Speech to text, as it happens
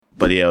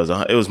But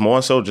yeah, it was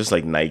more so just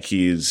like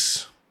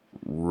Nike's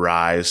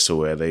rise to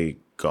where they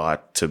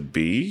got to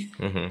be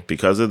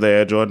because of the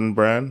Air Jordan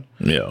brand.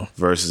 Yeah.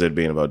 Versus it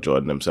being about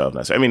Jordan himself.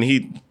 I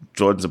mean,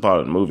 Jordan's a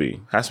part of the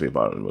movie. Has to be a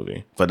part of the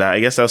movie. But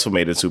I guess that's what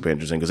made it super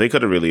interesting because they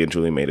could have really and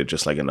truly made it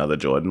just like another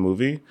Jordan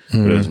movie.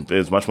 But it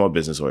was much more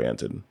business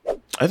oriented.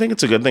 I think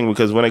it's a good thing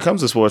because when it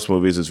comes to sports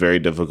movies, it's very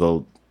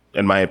difficult.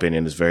 In my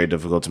opinion, it's very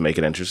difficult to make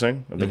it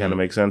interesting. If that kind of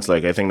makes sense.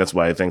 Like I think that's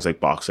why things like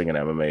boxing and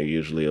MMA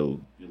usually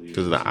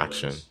because of the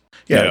action.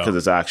 Yeah, because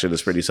it's action.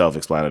 It's pretty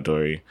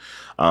self-explanatory.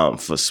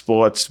 For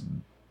sports,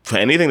 for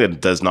anything that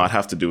does not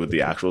have to do with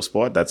the actual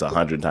sport, that's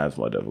 100 times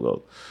more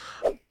difficult.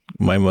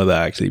 My mother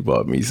actually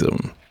bought me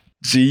some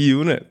G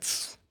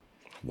units.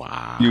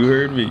 Wow. You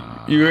heard me.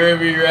 You heard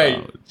me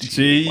right.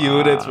 G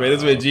units, man.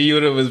 That's when G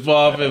unit was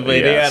popping,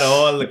 but they had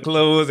all the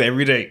clothes,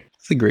 everything.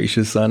 It's a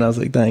gracious son. I was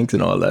like, thanks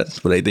and all that.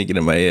 But I thinking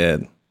in my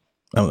head,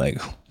 I'm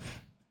like,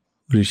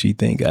 who does she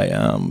think I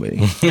am, babe?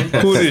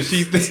 Who does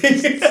she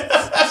think?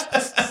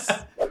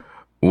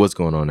 What's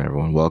going on,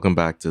 everyone? Welcome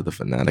back to the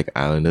Fanatic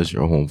Islanders,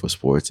 your home for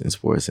sports and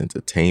sports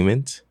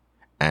entertainment.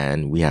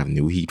 And we have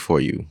new heat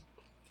for you.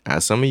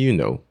 As some of you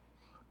know,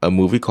 a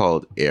movie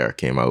called Air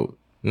came out,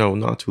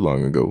 not too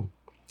long ago.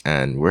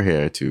 And we're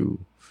here to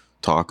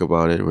talk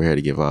about it. We're here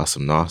to give our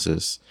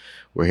synopsis.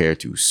 We're here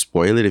to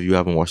spoil it if you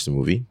haven't watched the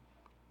movie.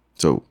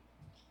 So,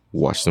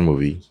 watch the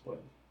movie.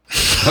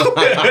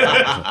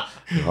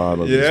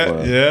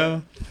 Yeah.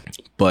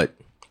 But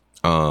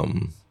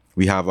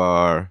we have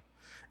our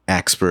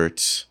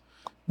experts,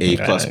 A++++.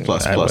 That's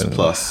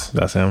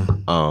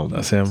him.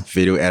 That's him.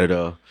 Video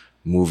editor,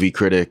 movie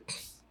critic,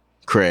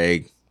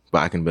 Craig,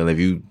 back in Bill. If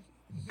you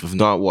have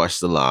not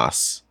watched the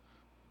last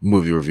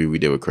movie review we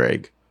did with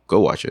Craig, go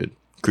watch it.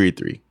 Creed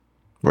 3.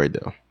 Right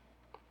there.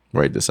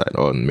 Right this side.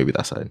 Or maybe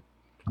that side.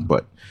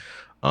 But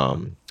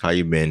how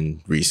you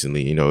been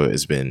recently?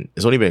 It's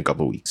only been a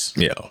couple of weeks.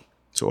 Yeah.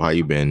 So how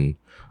you been?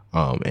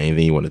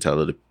 Anything you want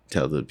to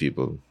tell the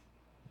people?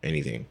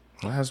 Anything?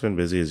 Well, it's been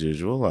busy as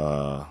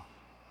usual.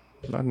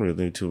 Nothing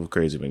really too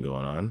crazy been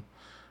going on.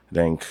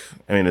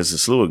 There's a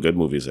slew of good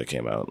movies that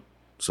came out.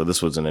 So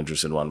this was an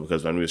interesting one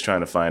because when we was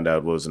trying to find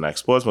out what was the next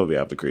sports movie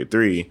after Creed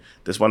 3,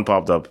 this one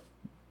popped up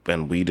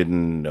and we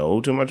didn't know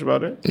too much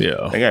about it. Yeah.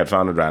 I think I had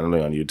found it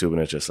randomly on YouTube and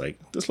it's just like,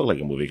 this looked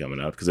like a movie coming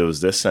out because it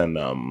was this and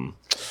the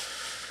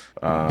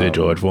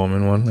George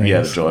Foreman one?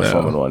 The George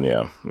Foreman one,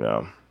 yeah.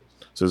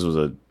 So this was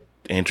an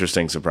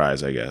interesting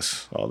surprise, I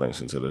guess, all things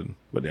considered.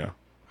 But yeah.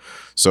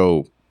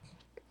 So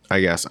I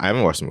guess I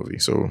haven't watched the movie,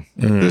 so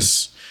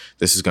this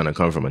is gonna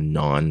come from a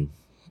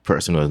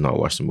non-person who has not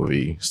watched the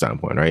movie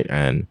standpoint, right?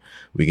 And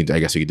I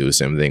guess we could do the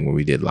same thing when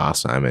we did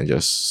last time and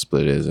just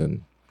split it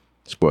in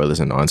spoilers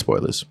and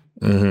non-spoilers.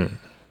 Mm-hmm.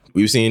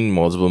 We've seen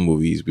multiple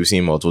movies, we've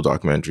seen multiple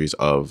documentaries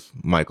of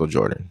Michael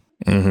Jordan,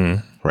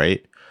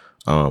 right?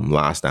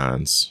 Last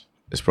Dance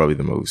is probably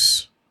the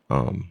most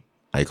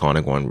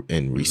iconic one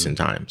in recent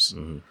times.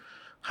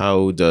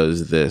 How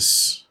does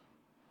this,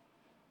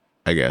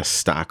 I guess,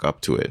 stack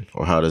up to it?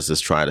 Or how does this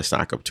try to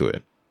stack up to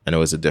it? I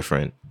know it's a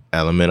different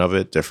element of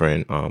it,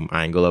 different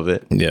angle of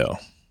it. Yeah.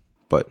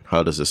 But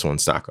how does this one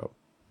stack up?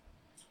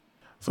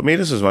 For me,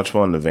 this is much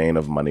more in the vein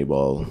of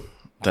Moneyball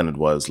than it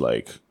was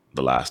like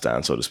The Last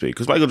Dance, so to speak.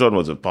 Because Michael Jordan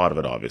was a part of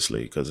it,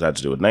 obviously, because it had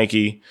to do with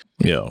Nike.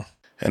 Yeah.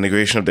 And the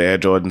creation of the Air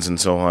Jordans and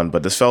so on.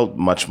 But this felt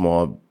much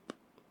more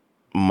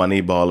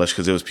Moneyballish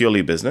because it was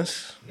purely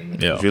business.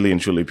 Yeah. Really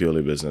and truly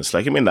purely business.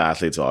 The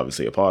athletes are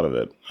obviously a part of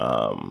it.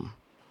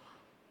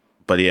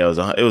 But yeah,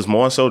 it was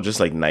more so just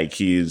like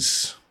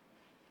Nike's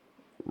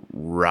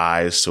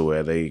rise to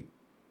where they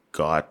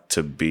got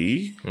to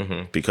be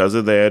because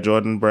of the Air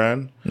Jordan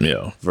brand.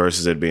 Yeah.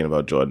 Versus it being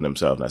about Jordan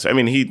himself.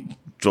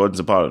 Jordan's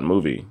a part of the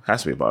movie.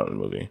 Has to be a part of the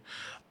movie.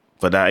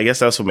 But I guess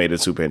that's what made it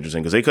super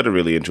interesting because they could have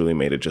really and truly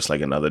made it just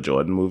like another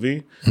Jordan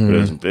movie.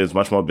 But it was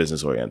much more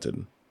business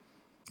oriented.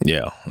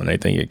 Yeah, and I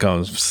think it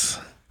comes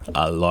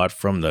a lot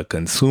from the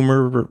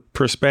consumer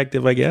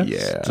perspective, I guess.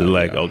 Yeah. So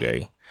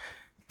okay,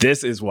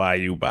 this is why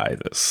you buy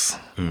this.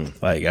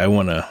 I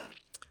want to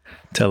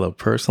tell a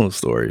personal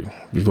story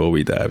before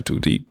we dive too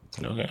deep.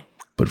 Okay.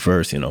 But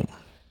first, if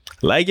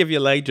you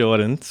like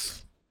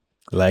Jordans,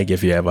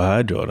 if you ever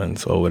had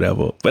Jordans or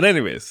whatever. But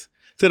anyways,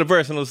 to the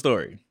personal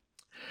story.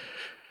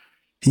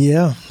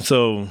 Yeah,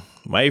 so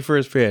my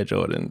first pair of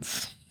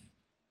Jordans,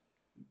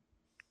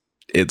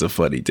 it's a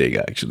funny thing,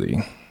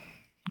 actually.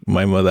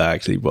 My mother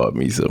actually bought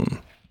me some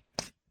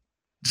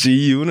G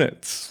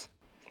units.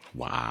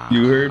 Wow.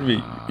 You heard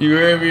me. You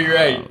heard me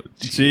right.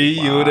 G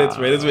units,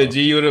 man. That's when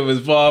G unit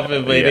was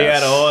popping, but they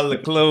had all the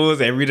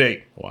clothes,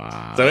 everything.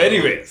 Wow. So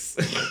anyways.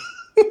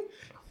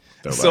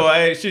 So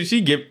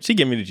she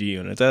gave me the G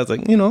units. I was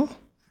like,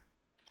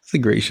 it's a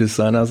gracious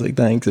son. I was like,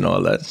 thanks and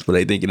all that. But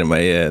I thinking in my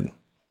head,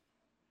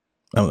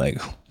 I'm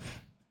like,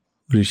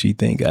 who does she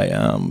think I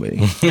am, babe?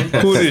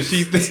 Who does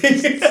she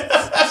think?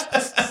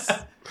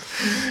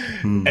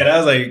 And I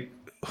was like,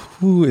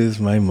 who is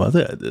my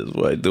mother at this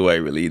point? Do I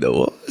really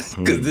know?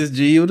 Because this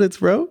G units,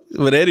 bro.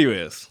 But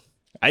anyways,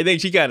 I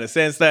think she kind of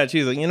sensed that.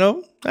 She's like,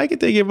 I could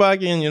take it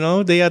back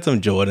in, they had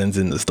some Jordans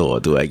in the store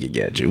too. I could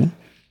get you.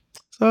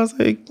 So I was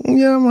like,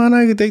 yeah, man,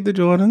 I could take the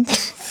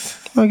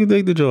Jordans. I could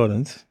take the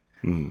Jordans.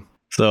 Mm.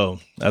 So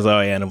that's how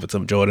I ended up with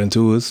some Jordan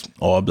 2s,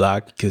 all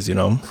black, because,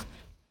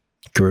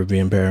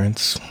 Caribbean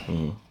parents.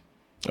 Mm.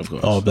 Of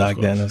course. All black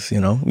tennis,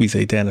 We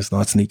say tennis,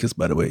 not sneakers,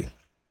 by the way.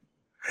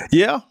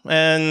 Yeah,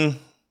 and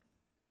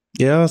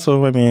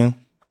so,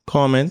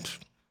 comment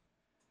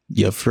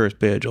your first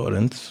pair of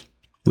Jordans,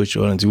 which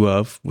Jordans you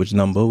have, which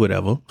number,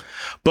 whatever.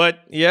 But,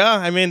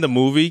 the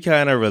movie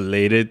kind of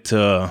related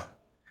to...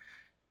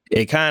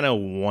 It kind of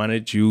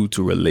wanted you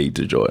to relate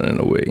to Jordan in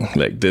a way.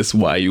 Like, this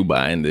why you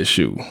buying this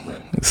shoe.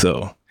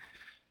 So,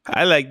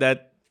 I like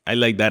that. I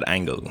like that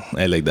angle.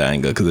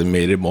 Because it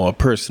made it more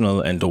personal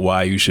and to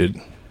why you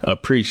should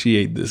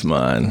appreciate this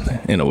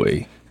man in a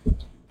way.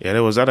 Yeah,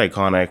 there was that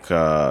iconic,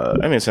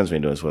 since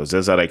we've been doing this,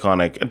 there's that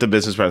iconic, the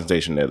business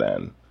presentation near the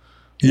end.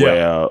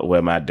 Yeah.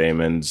 Where Matt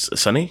Damon's,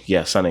 Sonny?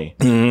 Yeah, Sonny.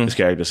 Mm-hmm. His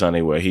character,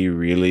 Sonny, where he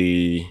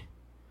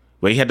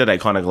had that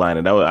iconic line,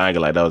 and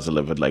that was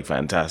delivered like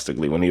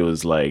fantastically when he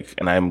was like,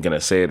 and I'm gonna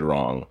say it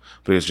wrong,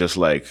 but it's just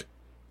like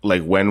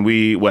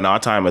when our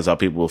time is up,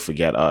 people will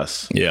forget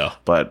us. Yeah.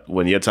 But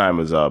when your time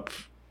is up,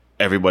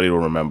 everybody will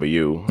remember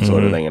you,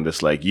 sort of thing. And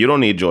just like, you don't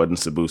need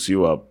Jordans to boost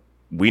you up.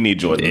 We need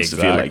Jordans to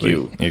feel like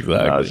you. Exactly.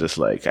 And I was just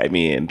like,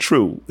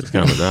 true. It's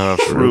kind of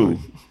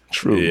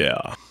true.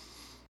 Yeah. All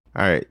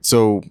right.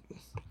 So,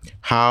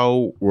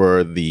 how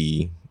were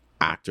the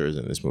actors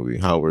in this movie?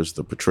 How was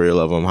the portrayal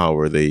of them? How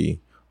were they?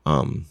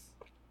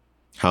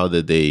 How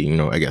did they,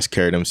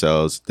 carry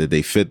themselves? Did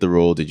they fit the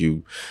role? Did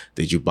you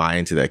buy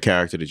into that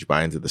character? Did you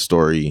buy into the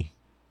story?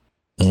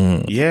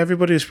 Yeah,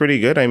 everybody's pretty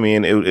good.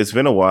 It's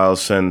been a while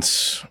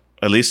since,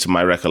 at least to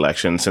my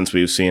recollection, since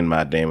we've seen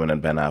Matt Damon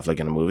and Ben Affleck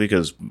in a movie,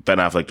 because Ben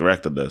Affleck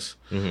directed this.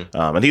 Mm-hmm.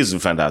 And he's a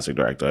fantastic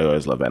director. I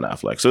always love Ben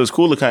Affleck. So it's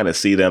cool to kind of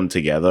see them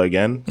together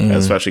again,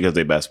 especially because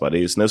they're best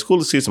buddies. And it's cool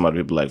to see some other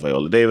people like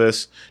Viola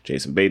Davis,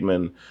 Jason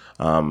Bateman,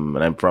 and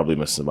I'm probably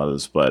missing some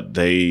others, but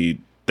they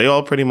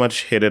all pretty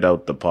much hit it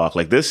out the park.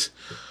 Like this,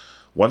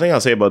 one thing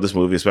I'll say about this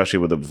movie, especially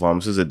with the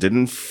performances, it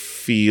didn't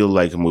feel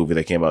like a movie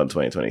that came out in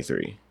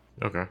 2023.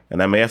 Okay.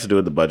 And that may have to do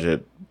with the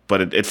budget,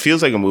 but it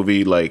feels like a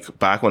movie like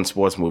back when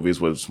sports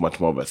movies was much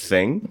more of a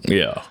thing.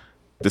 Yeah.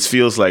 This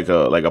feels like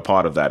a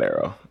part of that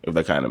era, if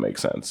that kind of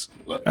makes sense.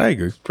 I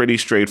agree. Pretty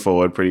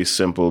straightforward, pretty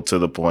simple, to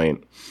the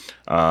point.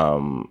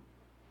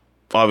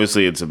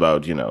 Obviously, it's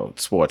about,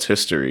 sports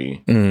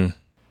history,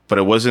 but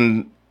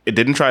it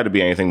didn't try to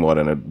be anything more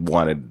than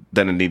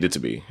it needed to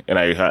be. And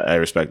I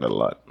respect that a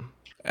lot.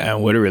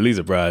 And what really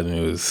surprised me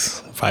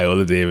was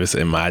Viola Davis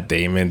and Matt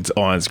Damon's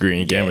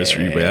on-screen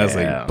chemistry. But I was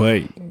like,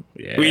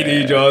 we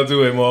need y'all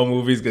to in more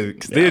movies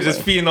because they're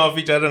just feeding off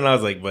each other. And I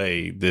was like,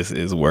 this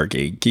is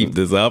working. Keep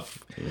this up.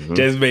 Mm-hmm.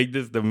 Just make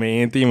this the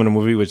main theme of the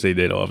movie, which they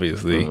did,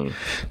 obviously.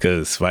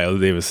 Because Viola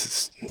Davis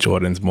is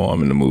Jordan's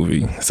mom in the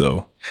movie.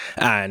 So,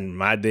 and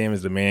Matt Damon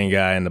is the main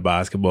guy in the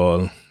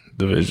basketball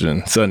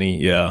division. Sonny,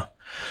 yeah.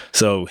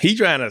 So he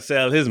trying to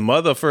sell his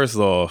mother first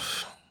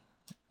off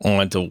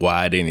onto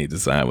why they need to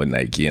sign with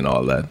Nike and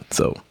all that.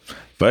 So,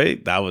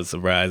 but that was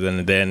surprising.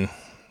 And then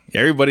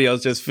everybody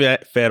else just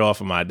fed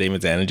off of Matt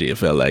Damon's energy. It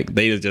felt like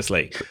they just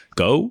like,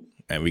 go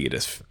and we could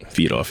just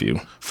feed off you.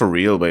 For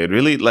real, but it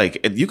really,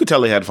 you could tell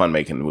they had fun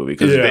making the movie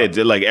because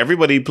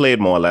everybody played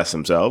more or less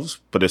themselves,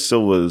 but it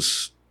still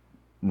was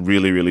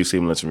really, really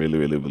seamless and really,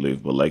 really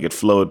believable. Like it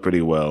flowed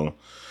pretty well.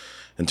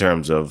 In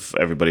terms of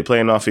everybody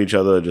playing off each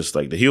other, just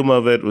like the humor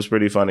of it was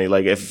pretty funny.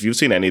 Like if you've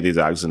seen any of these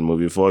actors in the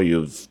movie before,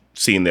 you've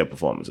seen their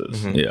performances.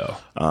 Mm-hmm. Yeah.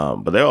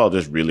 But they're all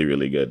just really,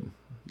 really good.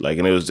 Like,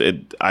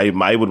 and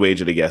I would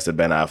wager to guess that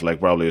Ben Affleck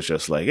probably was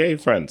just like, hey,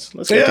 friends,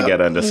 let's get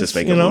together and just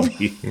make a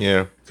movie.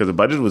 Yeah. Because the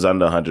budget was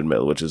under 100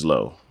 mil, which is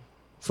low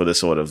for this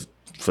sort of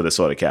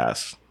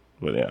cast.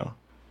 But yeah. All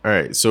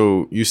right.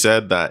 So you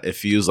said that it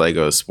feels like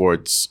a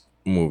sports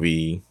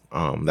movie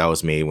that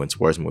was made when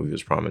sports movie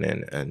was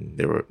prominent and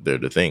they're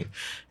the thing.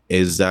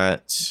 Is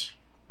that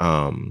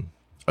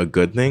a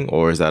good thing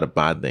or is that a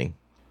bad thing?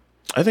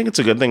 I think it's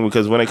a good thing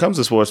because when it comes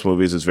to sports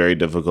movies, it's very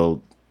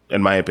difficult,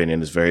 in my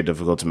opinion, it's very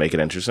difficult to make it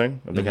interesting,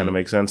 if that kind of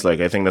makes sense.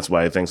 Like I think that's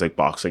why things like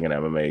boxing and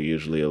MMA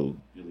usually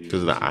because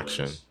of the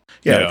action.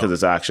 Yeah, because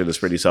it's action, it's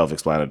pretty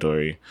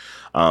self-explanatory.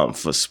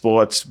 For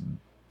sports,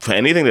 for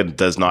anything that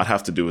does not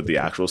have to do with the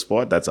actual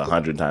sport, that's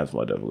 100 times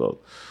more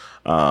difficult.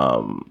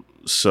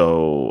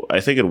 So I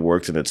think it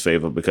worked in its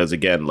favor because,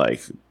 again,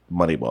 like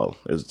Moneyball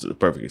is a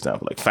perfect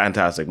example. Like,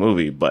 fantastic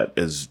movie, but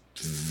is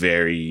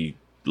very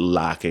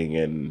lacking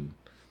in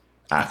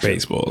action.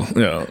 Baseball.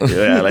 Yeah.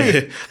 Yeah,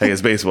 like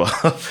it's baseball.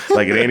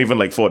 Like, it ain't even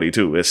like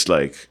 42. It's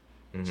like,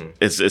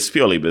 it's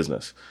purely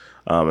business.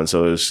 And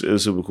so it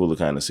was super cool to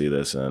kind of see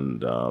this.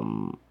 And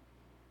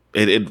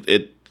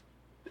it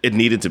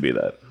needed to be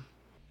that.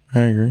 I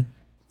agree.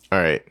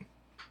 All right.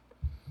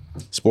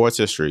 Sports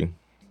history.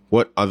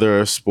 What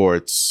other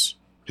sports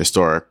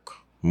historic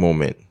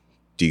moment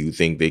do you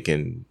think they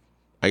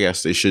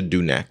should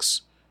do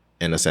next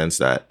in a sense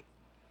that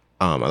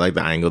I like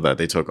the angle that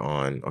they took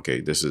on,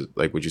 okay, this is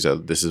like what you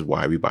said, this is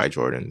why we buy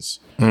Jordans.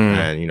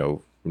 And, you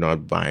know, we're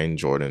not buying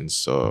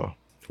Jordans or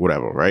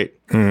whatever, right?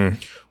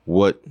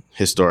 What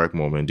historic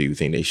moment do you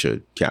think they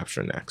should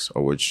capture next?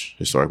 Or which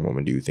historic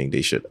moment do you think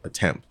they should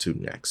attempt to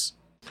next?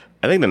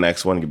 I think the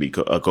next one could be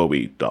a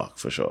Kobe doc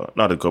for sure.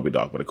 Not a Kobe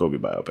doc, but a Kobe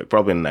biopic.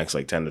 Probably in the next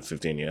like 10 to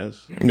 15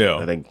 years. Yeah.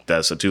 I think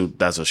that's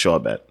a sure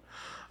bet.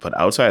 But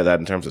outside of that,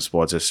 in terms of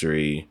sports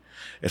history,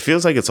 it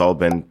feels like it's all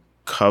been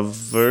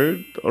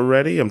covered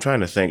already. I'm trying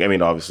to think. I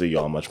mean, obviously,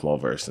 y'all much more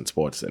versed in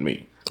sports than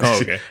me. Oh,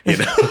 okay.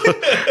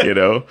 you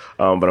know.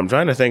 But I'm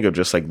trying to think of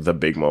just like the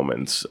big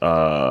moments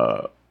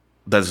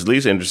that's at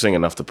least interesting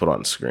enough to put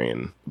on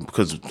screen.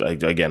 Because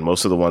like, again,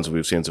 most of the ones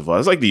we've seen so far,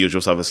 it's like the usual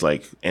stuff. It's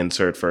like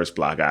insert first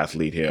black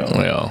athlete here,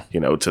 you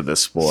know, to this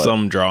sport,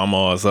 some drama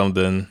or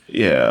something.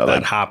 Yeah,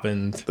 that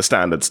happened. The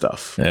standard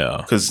stuff.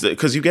 Yeah,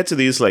 because you get to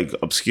these like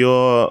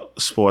obscure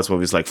sports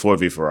movies like Ford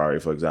v Ferrari,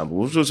 for example,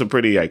 which was a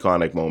pretty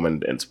iconic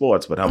moment in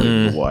sports. But how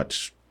many people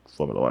watch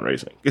Formula One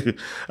racing?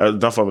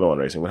 Not Formula One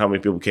racing, but how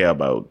many people care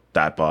about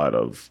that part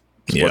of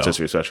sports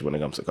history, especially when it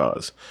comes to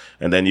cars?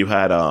 And then you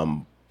had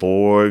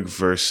Borg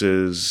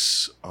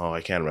versus,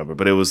 I can't remember,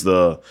 but it was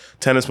the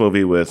tennis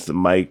movie with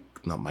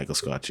Michael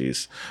Scott,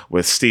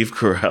 with Steve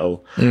Carell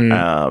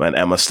and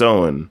Emma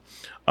Stone,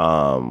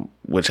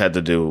 which had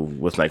to do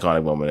with an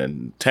iconic moment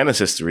in tennis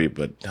history,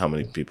 but how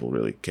many people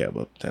really care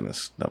about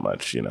tennis that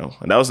much, you know?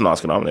 And that was an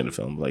Oscar-nominated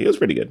film. Like, it was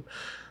pretty good.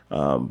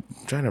 I'm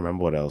trying to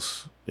remember what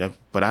else. Yeah,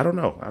 but I don't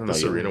know. The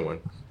Serena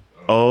one.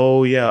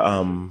 Oh, yeah.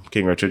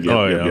 King Richard.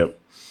 Yep.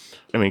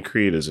 I mean,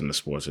 Creed isn't a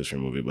sports history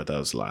movie, but that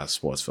was the last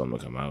sports film to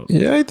come out.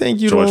 Yeah, I think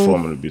George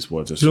Foreman would be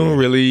sports history. You don't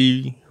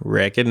really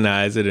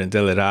recognize it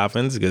until it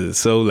happens because it's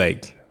so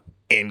like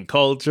in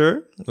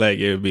culture. Like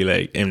it would be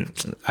like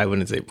I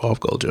wouldn't say pop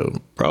culture,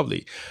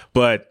 probably,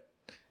 but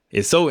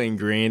it's so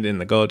ingrained in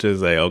the culture.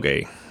 It's like,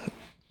 okay,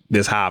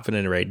 this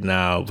happening right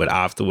now, but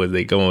afterwards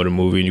they come on the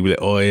movie and you be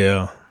like, oh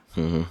yeah,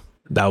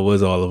 that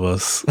was all of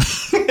us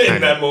in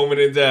that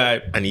moment in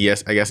time. And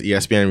yes, I guess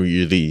ESPN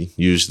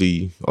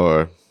usually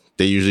or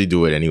they usually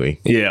do it anyway.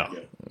 Yeah.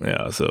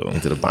 So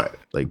into the back,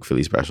 like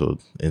Philly Special,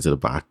 into the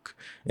back,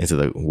 into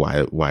the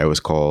why it was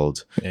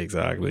called.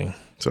 Exactly.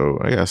 So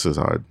I guess it's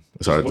hard.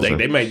 It's hard. Like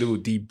they might do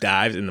deep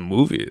dives in the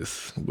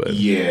movies, but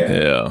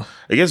yeah.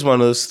 I guess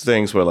one of those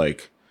things where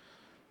like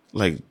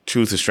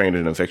truth is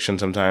stranger than fiction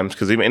sometimes.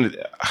 Because even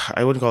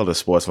I wouldn't call it a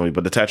sports movie,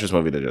 but the Tetris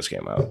movie that just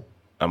came out.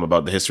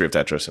 About the history of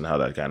Tetris and how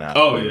that kind of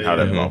happened. How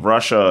that involved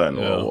Russia and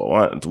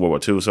World War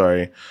II,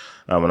 sorry.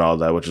 And all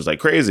that, which was like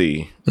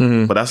crazy.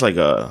 But that's like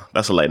a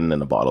lightning in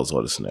the bottle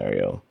sort of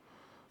scenario.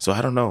 So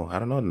I don't know. I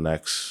don't know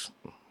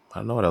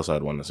what else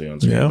I'd want to see on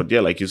screen. Yeah. But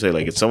yeah, like you say,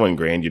 like it's so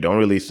ingrained, you don't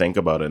really think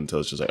about it until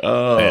it's just like,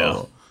 oh.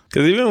 Yeah.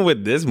 Because even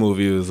with this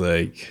movie, it was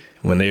like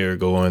when they were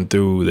going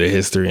through the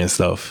history and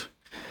stuff,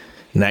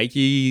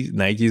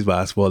 Nike's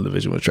basketball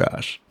division was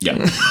trash. Yeah.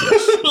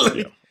 Yes.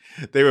 Yeah.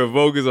 They were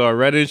focused on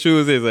running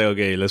shoes. They was like,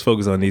 okay, let's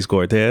focus on these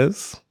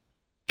Cortez.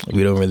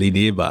 We don't really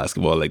need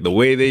basketball. Like the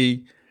way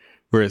they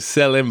were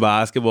selling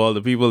basketball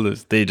to people,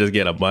 they just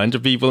get a bunch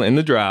of people in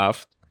the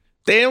draft.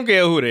 They don't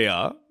care who they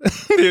are.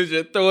 They was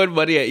just throwing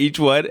money at each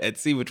one and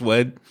see which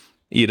one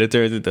either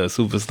turns into a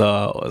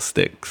superstar or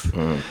sticks.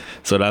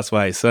 So that's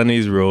why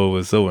Sonny's role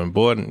was so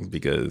important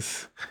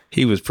because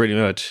he was pretty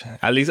much,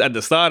 at least at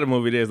the start of the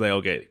movie, they was like,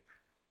 okay,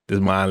 this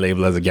man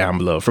labeled as a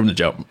gambler from the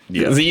jump.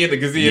 Yeah. He in the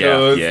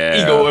casinos,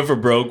 he going for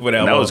broke,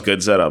 whatever. And that was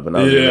good setup, and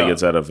that was really good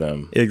setup for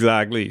him.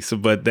 Exactly. So,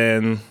 but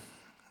then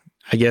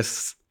I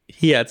guess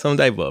he had some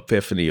type of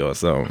epiphany or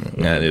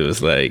something, and it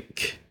was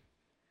like,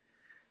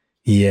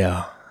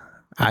 yeah,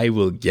 I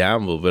will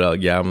gamble, but I'll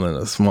gamble in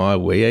a smart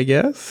way, I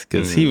guess,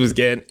 because he was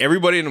getting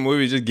everybody in the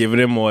movie was just giving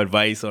him more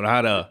advice on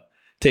how to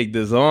take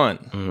this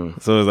on.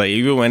 So it's like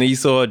even when he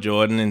saw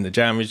Jordan in the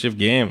championship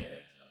game,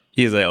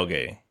 he's like,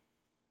 okay,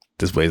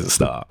 this play's a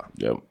star.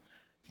 Yep.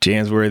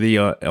 James Worthy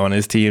on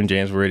his team.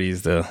 James Worthy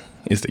is the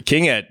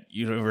king at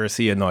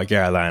University of North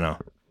Carolina,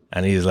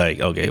 and he's like,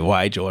 okay,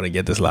 why Jordan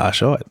get this last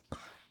shot?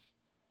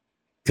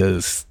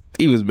 Because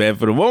he was bad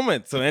for the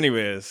moment. So,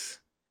 anyways,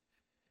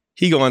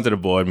 he go into the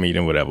board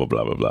meeting, whatever,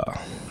 blah blah blah.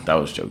 That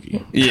was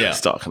jokey. Yeah,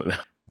 talking to them.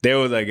 There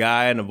was a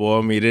guy in the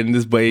board meeting.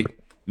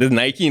 This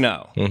Nike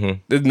now.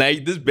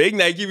 This big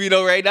Nike we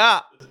know right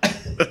now.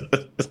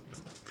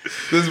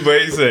 This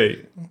boy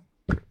say,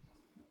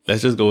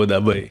 let's just go with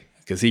that boy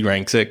because he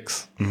ranked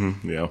 6.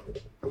 Yeah.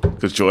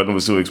 Because Jordan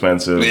was too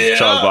expensive. Yeah.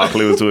 Charles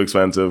Barkley was too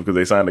expensive because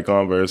they signed the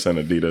Converse and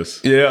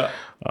Adidas. Yeah.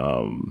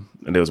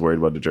 And they was worried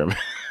about the German.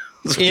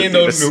 He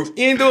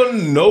ain't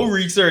doing no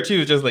research. He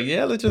was just like,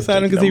 yeah, let's just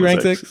sign him because he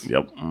ranked 6.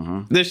 Yep.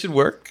 This should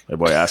work. That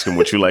boy asked him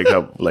what you like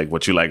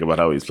about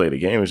how he's played the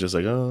game. It's just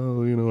like,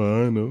 oh,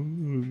 I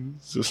know.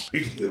 It's just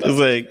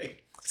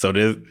like, so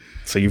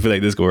you feel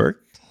like this could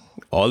work?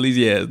 All these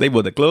years, they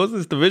were the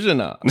closest division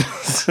now.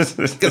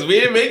 Because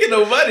we ain't making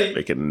no money.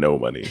 Making no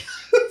money.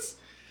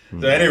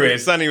 So anyway,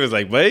 Sonny was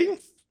like, wait,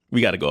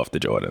 we got to go off the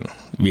Jordan.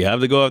 We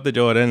have to go off the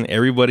Jordan.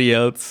 Everybody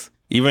else,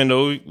 even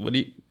though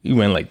he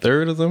went like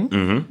third or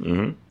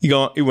something.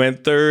 He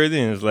went third,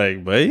 and it's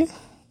like, boy,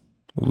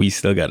 we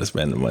still got to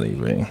spend the money,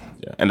 man.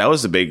 Yeah. And that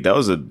was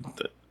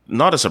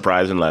not a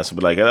surprising lesson,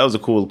 but like that was a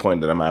cool point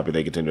that I'm happy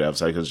they continue to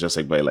emphasize. Because it's just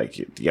like, but like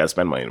you got to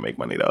spend money to make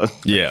money, though.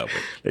 Yeah,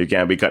 you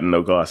can't be cutting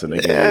no costs, and they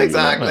can't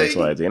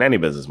exactly in any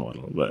business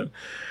model. But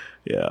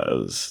yeah,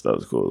 that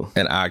was cool.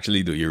 And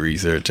actually do your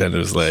research, and it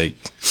was like,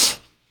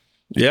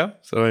 yeah.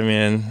 So I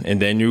mean, and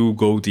then you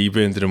go deeper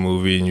into the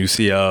movie, and you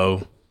see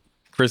how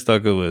Chris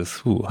Tucker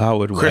was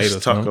Howard White.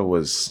 Chris Tucker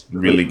was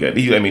really good.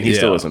 He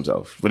still was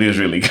himself, but he was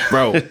really good.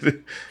 Bro,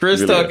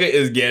 Chris really Tucker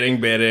is getting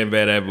better and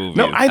better at movies.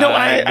 No, I know.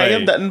 I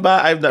have nothing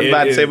bad. I have nothing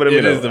bad to say about him.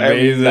 It is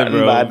amazing, I have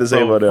nothing bad to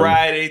say about him.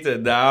 Friday to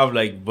now, I'm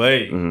like,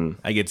 boy,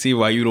 I can see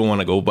why you don't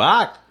want to go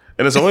back.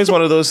 And it's always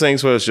one of those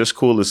things where it's just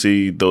cool to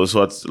see those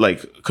sorts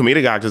like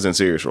comedic actors in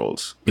serious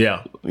roles.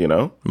 Yeah, you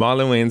know,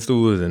 Marlon Wayans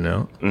too was in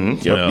there.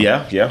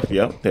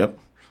 Yep.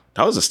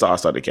 That was a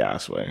star-studded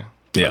cast, way.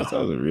 Yeah, that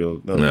was a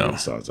real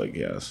star-studded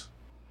cast.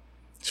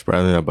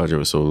 Surprisingly, that budget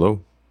was so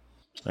low.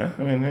 Yeah,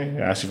 I mean, hey,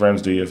 ask your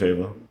friends, do you a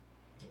favor.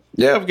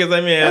 Yeah, because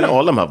I mean, and all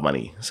of them have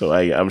money, so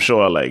I'm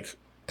sure like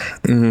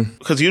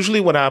because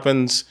usually what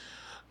happens.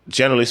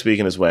 Generally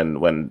speaking, is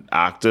when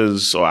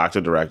actors or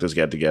actor directors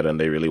get together and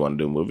they really want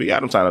to do a movie.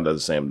 Adam Sandler does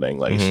the same thing.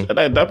 Like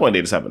at that point,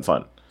 they just having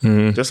fun.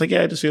 Just like,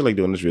 I just feel like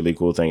doing this really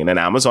cool thing. And then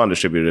Amazon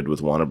distributed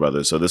with Warner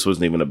Brothers, so this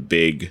wasn't even a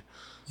big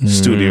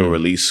studio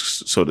release,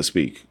 so to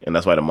speak. And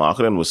that's why the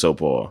marketing was so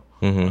poor.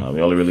 We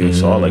only really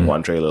saw like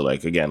one trailer.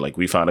 Like again, like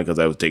we found it because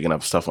I was taking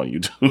up stuff on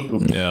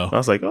YouTube. Yeah, I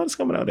was like, oh, it's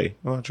coming out.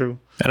 Oh, true.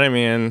 And I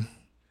mean,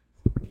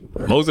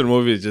 most of the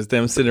movie is just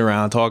them sitting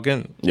around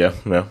talking. Yeah.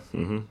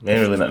 Ain't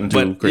really nothing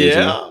too crazy.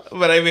 Yeah,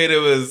 but I mean,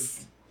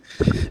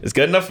 it's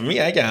good enough for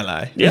me. I can't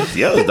lie. Yeah,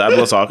 it's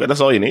that talking.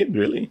 That's all you need,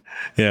 really.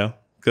 Yeah,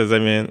 because I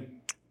mean,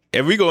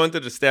 if we go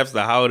into the steps of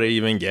how they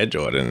even get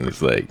Jordan,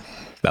 it's like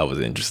that was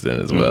interesting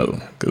as well.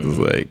 Because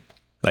it's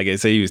like I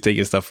say, he was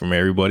taking stuff from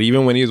everybody.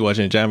 Even when he was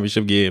watching a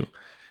championship game,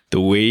 the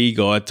way he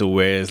got to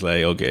where it's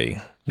like,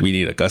 okay, we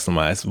need a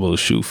customizable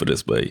shoe for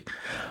this, but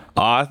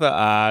Arthur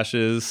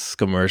Ashe's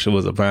commercial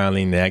was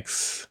apparently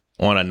next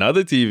on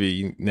another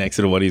TV next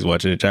to what he's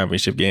watching the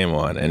championship game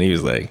on. And he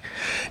was like,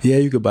 yeah,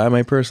 you could buy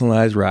my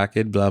personalized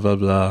racket, blah, blah,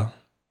 blah.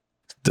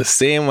 The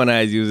same one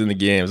I was using in the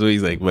game. So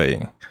he's like,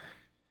 wait,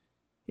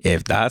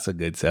 if that's a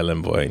good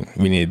selling point,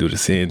 we need to do the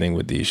same thing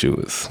with these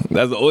shoes.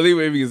 That's the only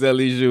way we can sell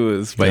these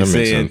shoes, by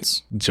saying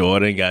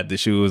Jordan got the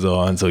shoes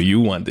on, so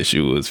you want the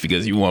shoes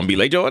because you want to be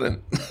like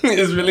Jordan.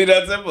 It's really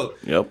that simple.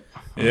 Yep.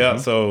 Yeah,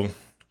 so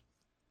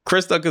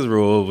Chris Tucker's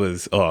role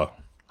was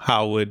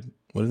Howard.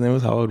 What his name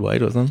was? Howard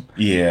White or something?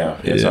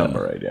 Yeah. Sounds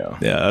right. Yeah.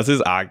 Yeah, that's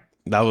his act.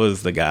 That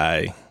was the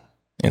guy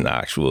in the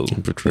actual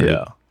portrayal.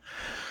 Yeah.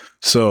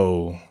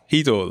 So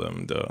he told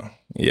him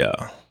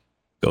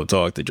go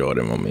talk to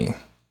Jordan with me.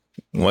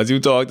 Once you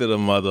talk to the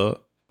mother,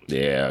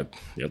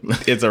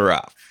 it's a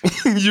wrap.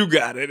 You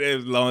got it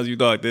as long as you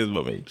talk this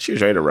with me. She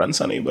was ready to run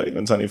Sonny, but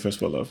when Sonny first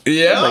pulled up,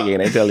 yeah, like,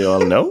 ain't I tell you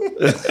all no?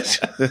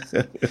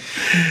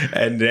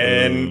 And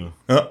then,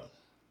 I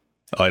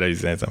thought you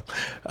said something.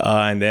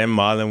 And then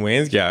Marlon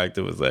Wayans'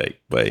 character was like,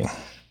 wait,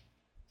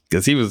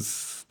 because he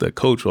was the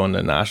coach on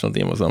the national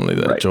team or something like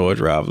that, right.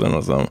 George Raveling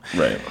or something,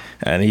 right?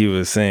 And he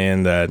was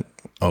saying that,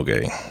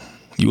 okay,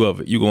 you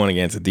going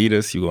against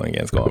Adidas, you going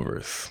against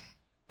Converse.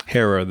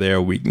 Here are their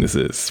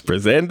weaknesses.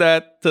 Present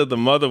that to the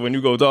mother when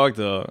you go talk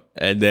to her.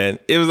 And then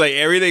it was like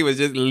everything was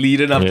just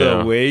leading up to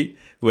a way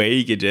where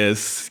he could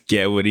just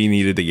get what he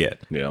needed to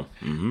get. Yeah.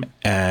 Mm-hmm.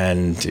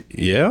 And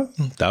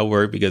that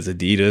worked because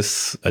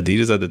Adidas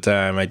at the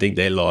time, I think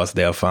they lost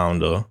their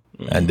founder.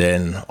 Mm-hmm. And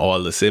then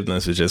all the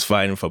siblings were just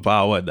fighting for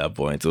power at that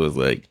point. So it was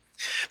like,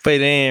 but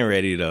they ain't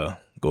ready to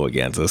go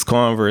against us.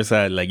 Converse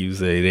had, like you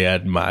say, they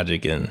had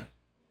Magic and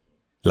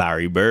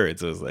Larry Bird.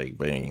 So it was like,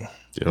 bang.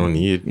 They don't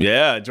need.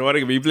 Yeah,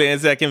 Jordan could be playing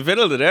second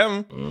fiddle to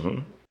them. Mm-hmm.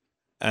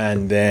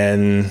 And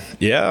then,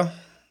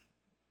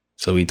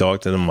 so we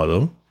talked to the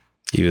mother.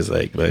 He was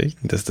like, right,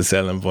 that's the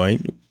selling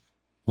point.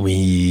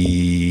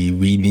 We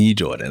need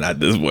Jordan at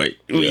this point.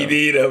 We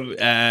need him.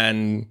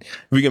 And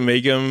we can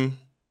make him,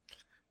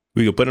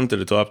 we could put him to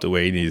the top the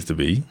way he needs to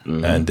be.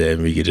 Mm-hmm. And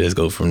then we could just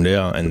go from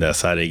there. And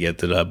that's how they get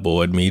to that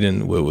board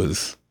meeting where it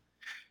was.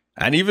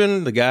 And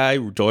even the guy,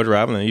 George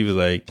Raveling, he was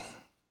like,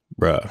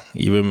 bruh,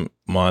 even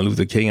Martin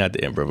Luther King had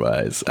to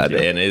improvise at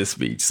the end of his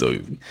speech. So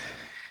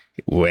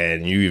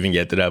when you even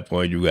get to that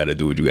point, you got to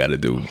do what you got to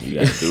do. You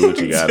got to do what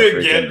you got to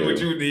to get what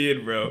you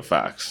need, bro.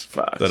 Facts.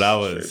 So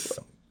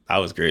that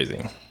was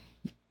crazy.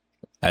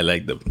 I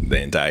like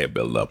the entire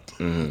build up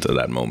to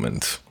that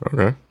moment.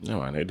 Okay. No,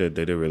 man, they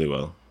did really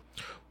well.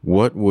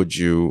 What would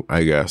you,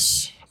 I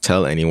guess,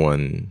 tell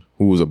anyone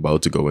who was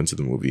about to go into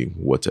the movie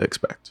what to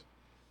expect?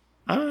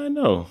 I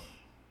know.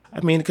 I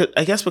mean,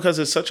 I guess because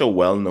it's such a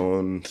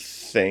well-known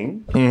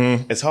thing,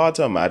 it's hard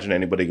to imagine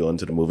anybody going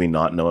to the movie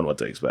not knowing what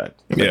to expect.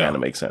 It kind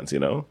of makes sense, you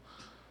know?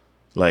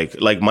 Like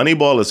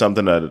Moneyball is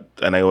something that,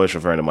 and I always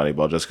refer to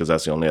Moneyball just because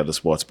that's the only other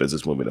sports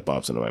business movie that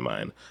pops into my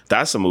mind.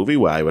 That's a movie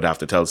where I would have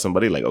to tell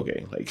somebody, like,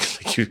 okay,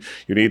 like you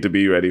need to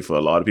be ready for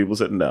a lot of people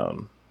sitting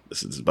down.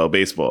 This is about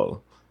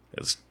baseball.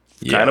 It's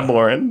kind of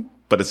boring,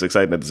 but it's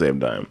exciting at the same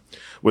time.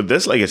 With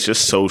this, like, it's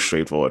just so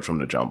straightforward from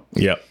the jump.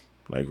 Yeah.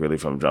 Like, really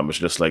from the jump. It's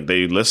just like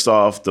they list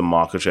off the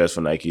market shares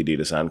for Nike,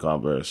 Adidas, and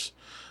Converse.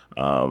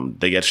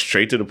 They get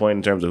straight to the point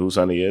in terms of who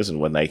Sonny is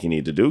and what Nike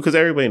need to do, because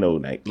everybody know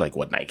like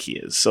what Nike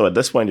is. So at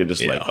this point, you're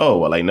just like, oh,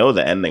 well, I know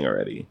the ending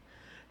already.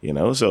 You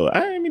know? So,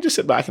 I mean, just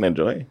sit back and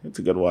enjoy. It's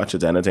a good watch.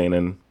 It's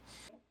entertaining.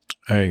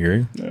 I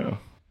agree. Yeah.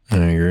 I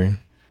agree.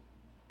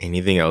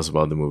 Anything else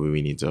about the movie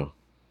we need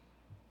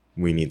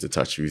to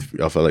touch?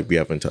 I feel like we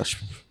haven't touched.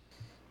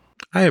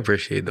 I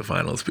appreciate the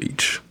final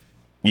speech.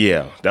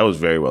 Yeah, that was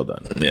very well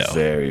done. Yeah.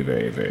 Very,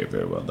 very, very,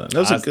 very well done. That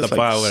was That's the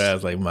part where I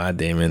was like, Matt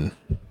Damon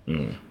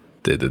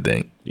did the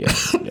thing. Yeah.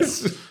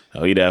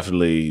 Oh, he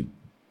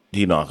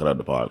knocked it out of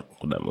the park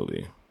with that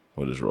movie,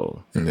 with his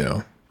role.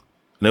 Yeah.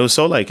 And it was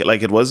so like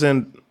it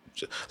wasn't,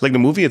 like the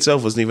movie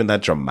itself wasn't even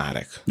that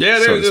dramatic. Yeah,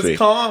 they were just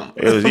calm.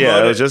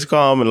 It was just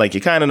calm, and like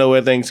you kind of know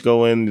where things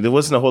going. There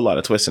wasn't a whole lot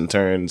of twists and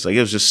turns. Like it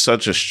was just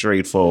such a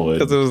straightforward.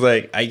 Because it was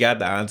like, I got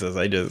the answers.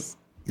 I just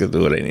could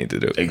do what I need to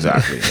do.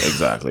 Exactly.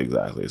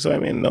 So I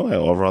mean, no,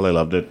 overall I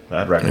loved it.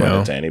 I'd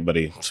recommend it to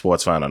anybody,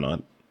 sports fan or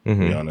not. To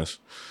be honest.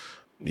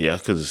 Yeah,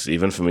 because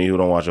even for me who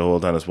don't watch a whole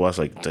ton of sports,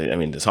 like I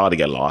mean, it's hard to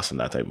get lost in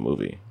that type of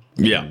movie.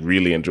 Yeah, it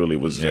really and truly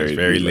was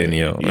very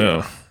linear.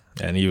 Yeah,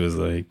 and he was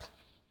like,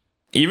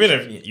 even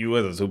if you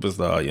was a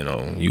superstar, you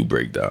know, you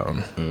break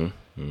down.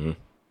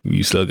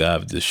 You still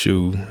got the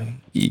shoe,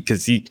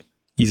 because he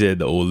said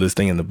the oldest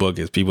thing in the book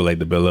is people like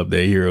to build up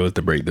their heroes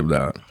to break them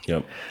down.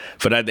 Yep.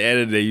 But at the end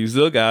of the day, you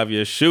still got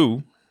your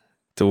shoe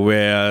to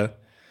where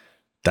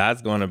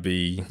that's gonna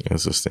be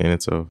sustain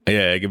itself.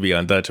 Yeah, it could be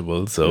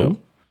untouchable. So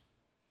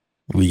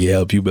we can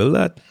help you build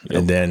that,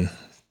 and then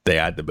they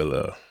had to build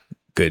a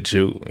good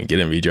shoe and get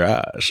him be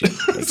trash.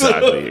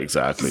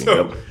 Exactly.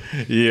 So,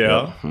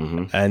 yeah.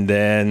 And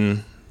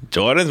then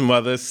Jordan's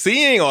mother,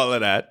 seeing all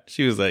of that,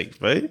 she was like,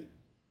 "Right,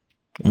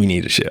 we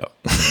need a shell."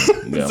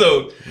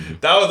 So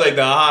that was like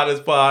the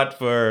hardest part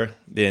for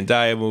the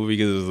entire movie,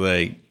 because it was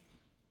like,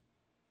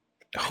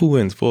 who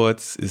in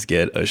sports is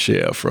get a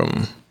share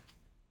from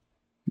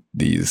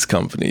these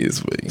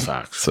companies?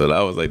 Facts. So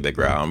that was like the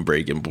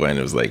groundbreaking point.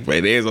 It was like,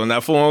 right there's on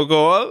that phone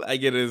call, I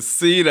get to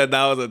see that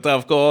was a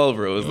tough call,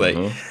 bro. It was like,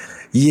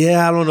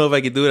 yeah, I don't know if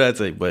I could do that. It's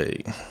like, but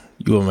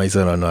you want my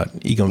son or not?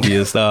 He gonna be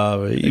a star.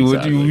 Right?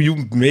 Exactly.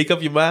 You make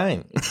up your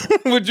mind.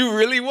 Would you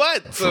really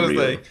what? So it's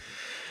like,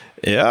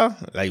 yeah,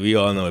 like we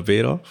all know it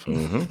paid off.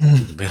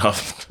 Paid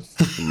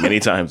off many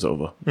times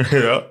over.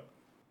 Yeah.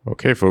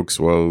 Okay, folks.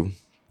 Well,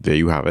 there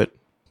you have it.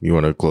 You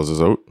want to close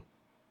us out?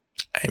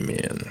 I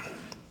mean,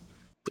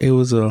 it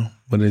was a,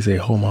 what do they say,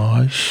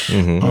 homage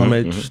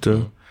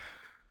to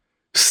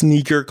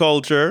sneaker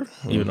culture.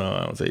 You know,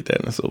 I don't say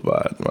that in so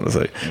bad. I want to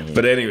say,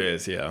 but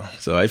anyways, yeah.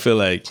 So I feel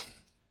like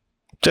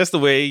just the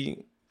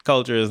way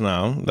culture is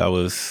now,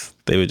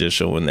 they were just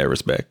showing their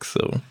respect.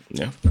 So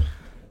yeah,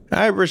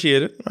 I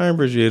appreciate it. I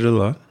appreciate it a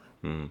lot.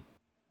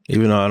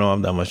 Even though I don't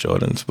have that much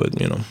Jordans, but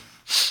you know,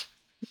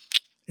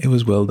 it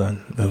was well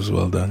done. It was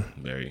well done.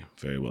 Very,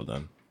 very well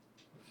done.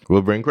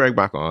 We'll bring Craig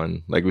back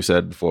on. Like we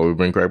said before, we'll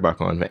bring Craig back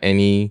on for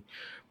any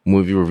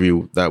movie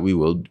review that we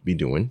will be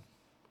doing.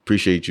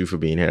 Appreciate you for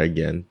being here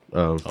again.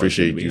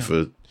 Appreciate you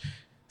for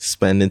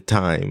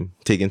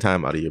taking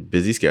time out of your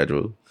busy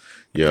schedule.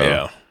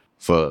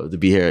 To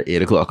be here at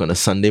 8 o'clock on a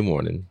Sunday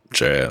morning.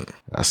 Sure.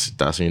 That's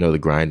when you know the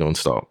grind don't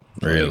stop.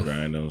 Real. The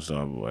grind don't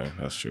stop, boy.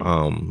 That's true.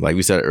 Like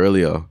we said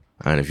earlier,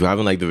 and if you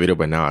haven't liked the video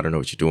by now, I don't know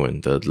what you're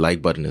doing. The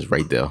like button is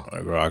right there.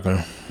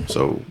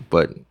 So,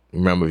 but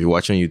remember, if you're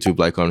watching on YouTube,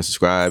 like, comment,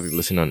 subscribe. If you're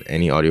listening on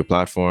any audio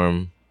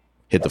platform,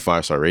 hit the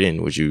 5-star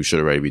rating, which you should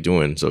already be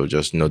doing. So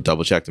just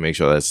double check to make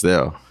sure that's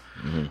there.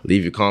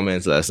 Leave your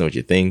comments. Let us know what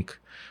you think.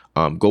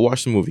 Go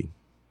watch the movie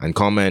and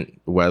comment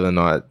whether or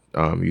not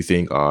you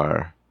think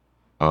our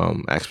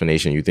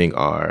explanation you think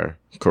are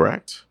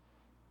correct.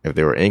 If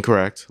they were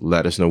incorrect,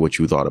 let us know what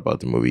you thought about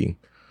the movie,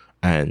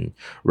 and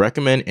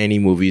recommend any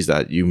movies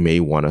that you may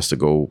want us to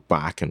go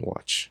back and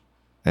watch,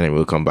 and then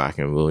we'll come back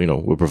and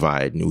we'll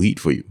provide new heat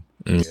for you.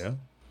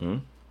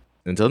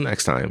 Until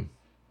next time,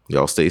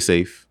 y'all stay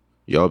safe,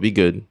 y'all be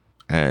good,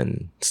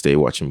 and stay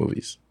watching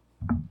movies.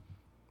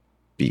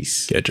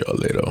 Peace. Catch y'all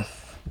later.